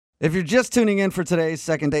If you're just tuning in for today's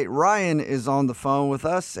second date, Ryan is on the phone with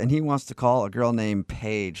us, and he wants to call a girl named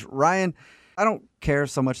Paige. Ryan, I don't care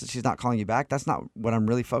so much that she's not calling you back. That's not what I'm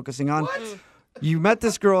really focusing on. What? You met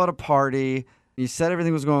this girl at a party. You said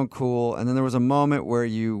everything was going cool, and then there was a moment where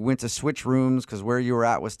you went to switch rooms because where you were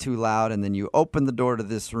at was too loud, and then you opened the door to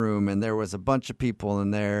this room, and there was a bunch of people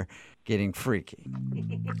in there getting freaky.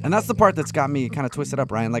 And that's the part that's got me kind of twisted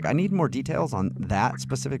up, Ryan. Like, I need more details on that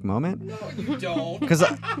specific moment. No, you don't. Because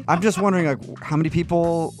I'm just wondering, like, how many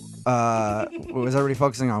people, was everybody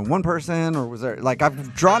focusing on one person, or was there, like,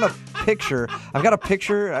 I've drawn a picture. I've got a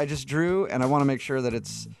picture I just drew, and I want to make sure that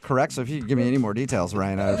it's correct. So if you could give me any more details,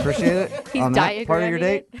 Ryan, I'd appreciate it. He's on that part of your diagramming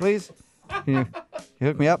date, it. please. Can you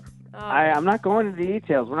hook me up? I'm not going into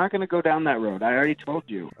details. We're not going to go down that road. I already told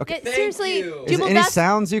you. Okay. Seriously, you. Is Jubal, there any that's,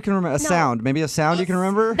 sounds you can remember? No. Sound. Maybe a sound you can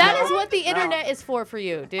remember? that is what the internet is for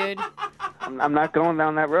you, dude. I'm not going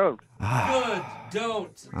down that road. Good.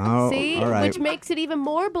 Don't. Oh, See? all right. Which makes it even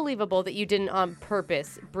more believable that you didn't on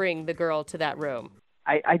purpose bring the girl to that room.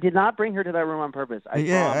 I did not bring her to that room on purpose.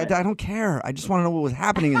 I don't care. I just want to know what was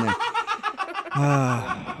happening in there.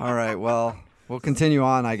 All right, well, we'll continue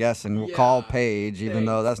on, I guess, and we'll call Paige, even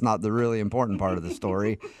though that's not the really important part of the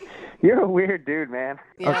story. You're a weird dude, man.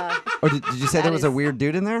 Yeah. Oh, did you say there was a weird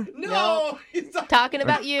dude in there? No. He's not. Talking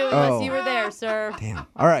about you, unless you were there, sir. Damn.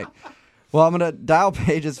 All right. Well, I'm going to dial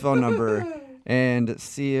Paige's phone number and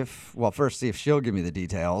see if she'll give me the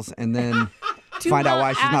details, and then find out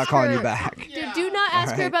why she's not calling you back. Dude, do not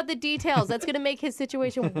ask her about the details. That's going to make his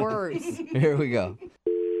situation worse. Here we go.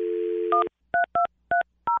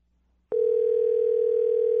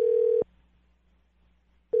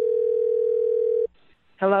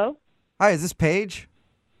 Hello? Hi, is this Paige?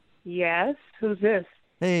 Yes. Who's this?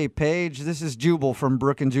 Hey, Paige, this is Jubal from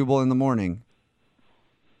Brook and Jubal in the Morning.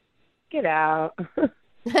 Get out.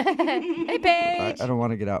 Hey, Paige. I don't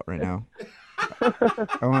want to get out right now.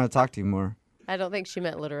 I want to talk to you more. I don't think she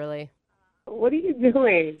meant literally. What are you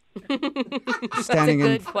doing? Standing That's a in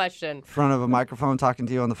good question. front of a microphone talking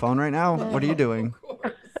to you on the phone right now? What are you doing?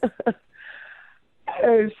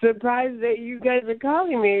 I'm surprised that you guys are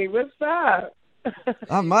calling me. What's up?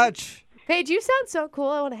 Not much. Paige, you sound so cool.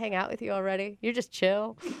 I want to hang out with you already. You're just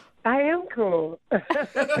chill. I am cool. Yeah.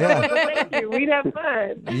 Thank you. We'd have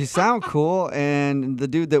fun. You sound cool, and the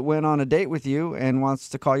dude that went on a date with you and wants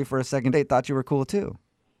to call you for a second date thought you were cool too.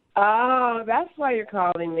 Oh, that's why you're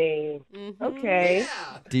calling me. Mm-hmm. Okay.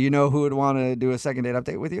 Yeah. Do you know who would want to do a second date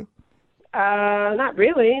update with you? Not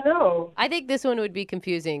really, no. I think this one would be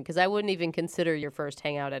confusing because I wouldn't even consider your first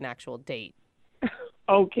hangout an actual date.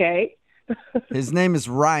 Okay. His name is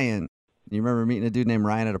Ryan. You remember meeting a dude named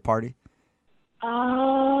Ryan at a party?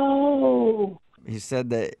 Oh. He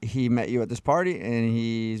said that he met you at this party, and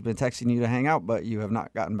he's been texting you to hang out, but you have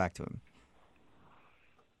not gotten back to him.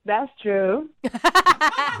 That's true.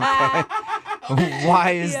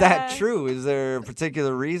 Why is that true? Is there a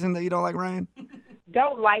particular reason that you don't like Ryan?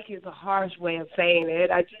 Don't like is a harsh way of saying it.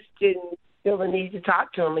 I just didn't feel the need to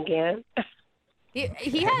talk to him again.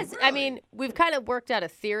 He has, I mean, we've kind of worked out a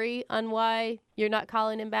theory on why you're not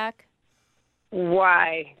calling him back.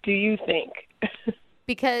 Why do you think?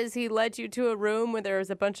 Because he led you to a room where there was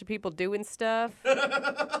a bunch of people doing stuff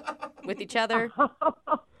with each other.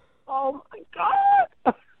 Oh, my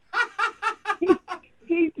God.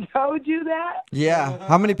 He told you that? Yeah.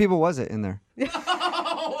 How many people was it in there?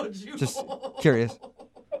 Oh, Just curious.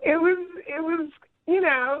 It was,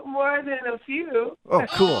 more than a few. Oh,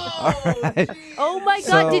 cool. All right. Oh my God!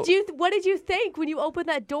 So- What did you think when you opened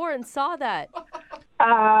that door and saw that?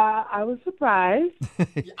 I was surprised.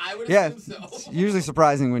 I would Yeah, assume so. it's usually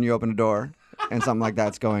surprising when you open a door and something like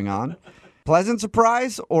that's going on. Pleasant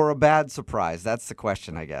surprise or a bad surprise? That's the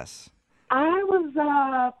question, I guess. I was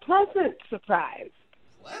pleasant surprised.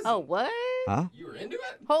 Pleasant. Oh, what? Huh? You were into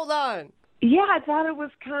it? Hold on. Yeah, I thought it was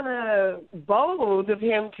kind of bold of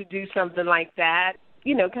him to do something like that.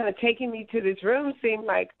 Kind of taking me to this room seemed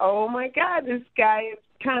like, oh my God, this guy is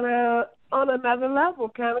kind of on another level,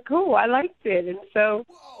 kind of cool. I liked it, and so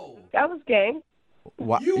Whoa. that was game.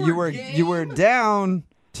 You were down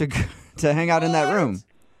to hang out in that room.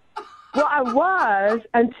 Well, I was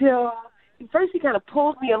until first he kind of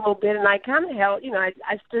pulled me a little bit, and I kind of held,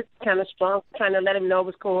 I stood kind of strong, trying to let him know it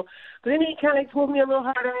was cool. But then he kind of pulled me a little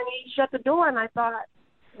harder, and he shut the door, and I thought,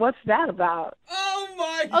 what's that about? Oh,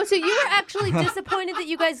 my Oh, so you were actually disappointed that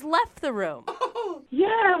you guys left the room.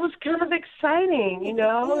 Yeah, it was kind of exciting,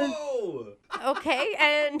 Whoa. Okay,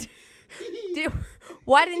 and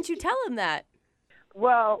why didn't you tell him that?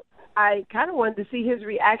 Well, I kind of wanted to see his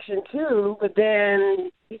reaction, too, but then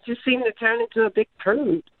he just seemed to turn into a big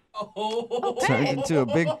prude. Oh. Turned Okay. into a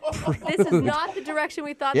big prude. This is not the direction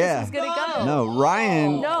we thought Yeah. this was going to go. No,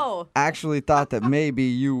 Ryan No. actually thought that maybe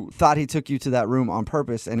you thought he took you to that room on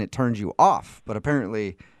purpose and it turned you off. But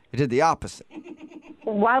apparently it did the opposite.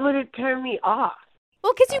 Why would it turn me off?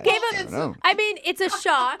 Well, because you gave I him. don't know. I mean, it's a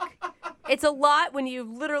shock. It's a lot when you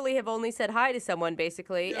literally have only said hi to someone,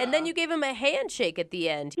 basically, and then you gave him a handshake at the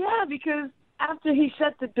end. Yeah, because after he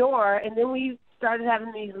shut the door and then we started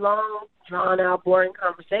having these long, drawn-out, boring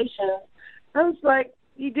conversations, I was like,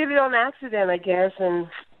 he did it on accident, I guess, and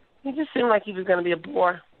he just seemed like he was going to be a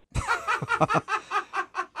bore.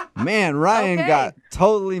 Man, Ryan Okay. got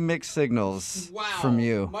totally mixed signals Wow. from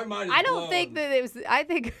you. My mind is I don't blown. think that it was. I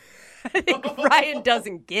think Ryan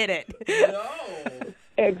doesn't get it. No.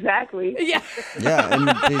 Exactly. Yeah. Yeah,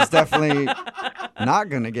 and he's definitely not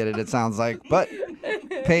going to get it, it sounds like. But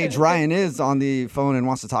Paige, Ryan is on the phone and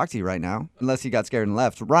wants to talk to you right now, unless he got scared and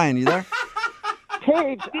left. Ryan, you there?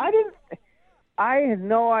 Paige, I had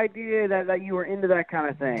no idea that you were into that kind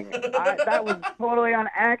of thing. That was totally on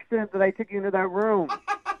accident that I took you into that room.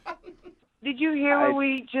 Did you hear what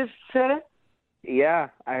we just said? Yeah,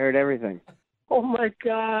 I heard everything. Oh, my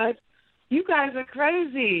God. You guys are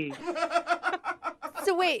crazy.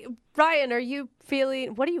 So wait, Ryan, are you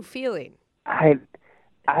feeling? What are you feeling? I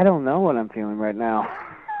don't know what I'm feeling right now.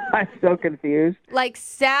 I'm so confused. Like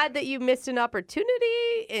sad that you missed an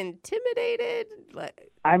opportunity? Intimidated? Like,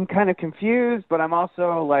 I'm kind of confused, but I'm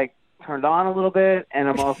also like turned on a little bit, and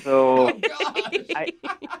I'm also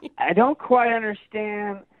I don't quite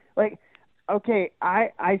understand. Like, okay, I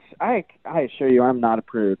assure you, I'm not a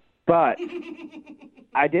prude, but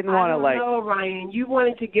I didn't want to like. No, Ryan, you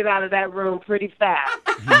wanted to get out of that room pretty fast.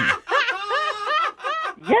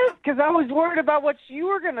 Yes, because I was worried about what you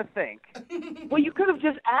were gonna think. Well, you could have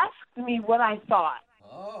just asked me what I thought.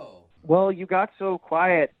 Oh. Well, you got so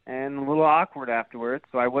quiet and a little awkward afterwards,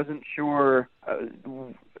 so I wasn't sure.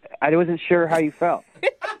 I wasn't sure how you felt.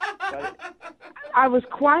 I was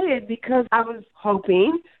quiet because I was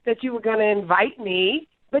hoping that you were going to invite me,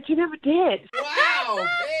 but you never did. Wow,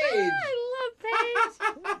 Paige. I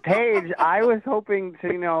love Paige. Paige, I was hoping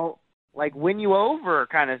to, like win you over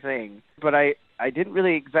kind of thing, but I didn't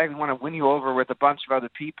really exactly want to win you over with a bunch of other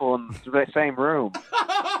people in the same room.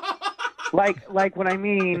 Like what I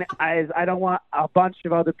mean is I don't want a bunch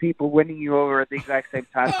of other people winning you over at the exact same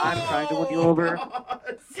time. I'm trying to win you over.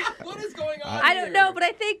 What is going on I don't know, but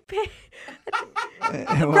I think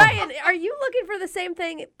Ryan, are you looking for the same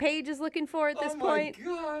thing Paige is looking for at this point?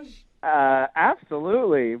 Oh my gosh.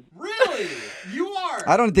 Absolutely. Really? You are?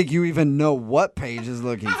 I don't think you even know what Paige is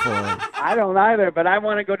looking for. I don't either, but I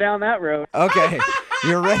want to go down that road. Okay,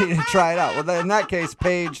 you're ready to try it out. Well, then in that case,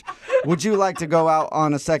 Paige, would you like to go out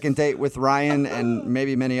on a second date with Ryan and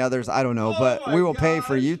maybe many others? I don't know, but my we will pay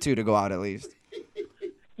for gosh. you two to go out at least.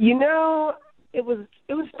 You know, it was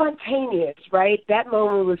spontaneous, right? That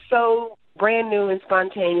moment was so brand new and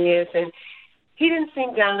spontaneous, and he didn't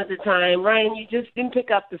sing down at the time. Ryan, you just didn't pick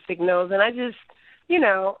up the signals, and I just,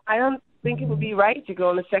 I don't think it would be right to go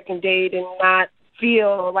on a second date and not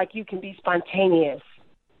feel like you can be spontaneous.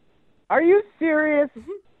 Are you serious?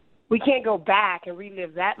 We can't go back and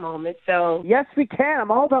relive that moment, so Yes, we can. I'm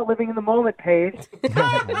all about living in the moment, Paige. All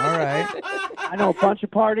right. I know a bunch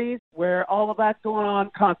of parties where all of that's going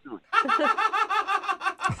on constantly.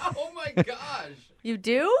 Oh my gosh. You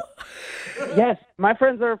do? Yes, my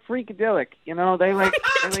friends are freakadelic. They like to.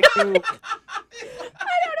 I don't know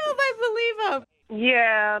if I believe him.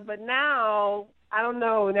 yeah, but now, I don't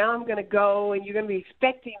know. Now I'm going to go, and you're going to be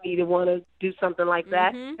expecting me to want to do something like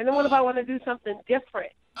that. Mhm. And then what if I want to do something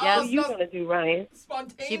different? Yes. What are you going to do, Ryan?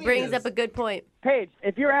 Spontaneous. She brings up a good point. Paige,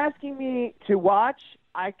 if you're asking me to watch,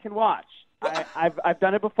 I can watch. I've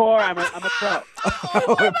done it before. I'm a pro.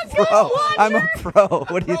 I'm a pro.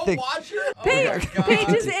 What do you Pro think? watcher? Paige, Oh my Paige,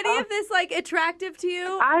 gosh. is any of this like attractive to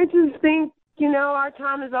you? I just think, our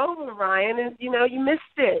time is over, Ryan, and, you missed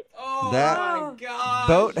it. Oh That my gosh.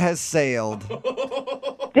 Boat has sailed.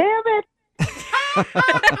 Damn it!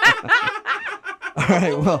 All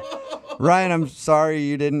right, well, Ryan, I'm sorry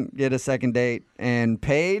you didn't get a second date. And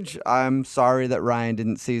Paige, I'm sorry that Ryan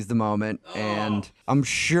didn't seize the moment. And I'm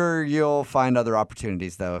sure you'll find other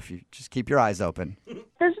opportunities, though, if you just keep your eyes open.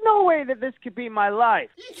 There's no way that this could be my life.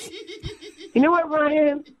 You know what,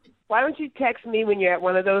 Ryan? Why don't you text me when you're at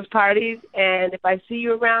one of those parties, and if I see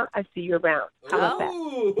you around, I see you around. How about that?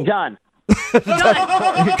 Ooh. Done. Done.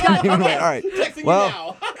 All Okay. right. Texting Well, you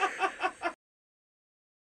now.